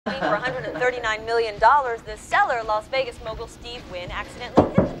For $139 million, the seller, Las Vegas mogul Steve Wynn, accidentally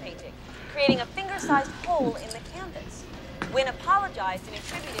hit the painting, creating a finger-sized hole in the canvas. Wynn apologized and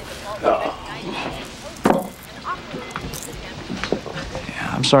attributed the fault to recognizing and awkwardly released the canvas.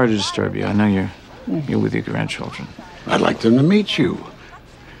 Yeah, I'm sorry to disturb you. I know you're with your grandchildren. I'd like them to meet you.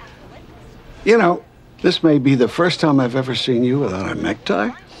 You know, this may be the first time I've ever seen you without a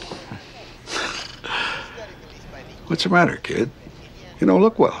necktie. What's the matter, kid? You don't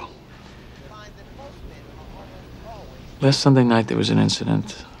look well. Last Sunday night, there was an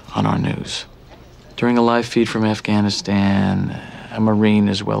incident on our news. During a live feed from Afghanistan, a Marine,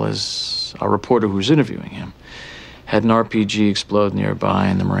 as well as a reporter who was interviewing him, had an RPG explode nearby,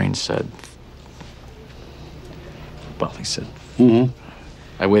 and the Marine said... Well, he said... Mm-hmm.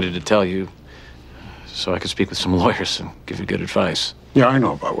 I waited to tell you so I could speak with some lawyers and give you good advice. Yeah, I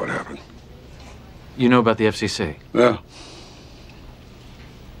know about what happened. You know about the FCC? Yeah.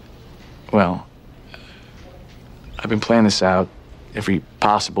 Well, I've been playing this out every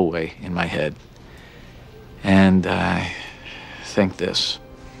possible way in my head. And I think this.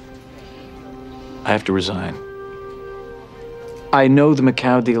 I have to resign. I know the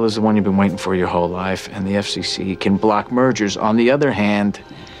Macau deal is the one you've been waiting for your whole life, and the FCC can block mergers. On the other hand,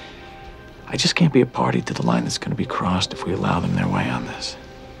 I just can't be a party to the line that's going to be crossed if we allow them their way on this.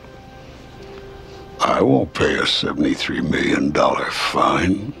 I won't pay a $73 million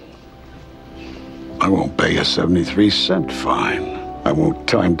fine. I won't pay a 73-cent fine. I won't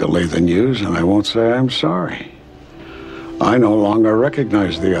time delay the news, and I won't say I'm sorry. I no longer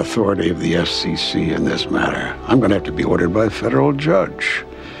recognize the authority of the FCC in this matter. I'm going to have to be ordered by a federal judge.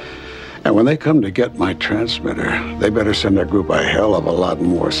 And when they come to get my transmitter, they better send a group a hell of a lot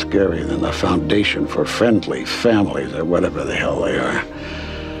more scary than the Foundation for Friendly Families, or whatever the hell they are.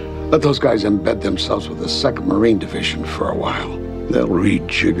 Let those guys embed themselves with the 2nd Marine Division for a while. They'll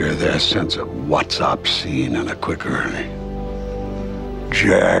rejigger their sense of what's obscene in a quick hurry.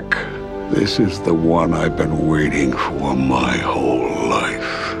 Jack, this is the one I've been waiting for my whole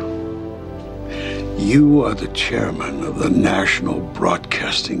life. You are the chairman of the National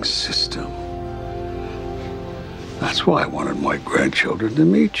Broadcasting System. That's why I wanted my grandchildren to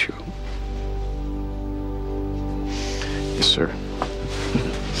meet you. Yes, sir.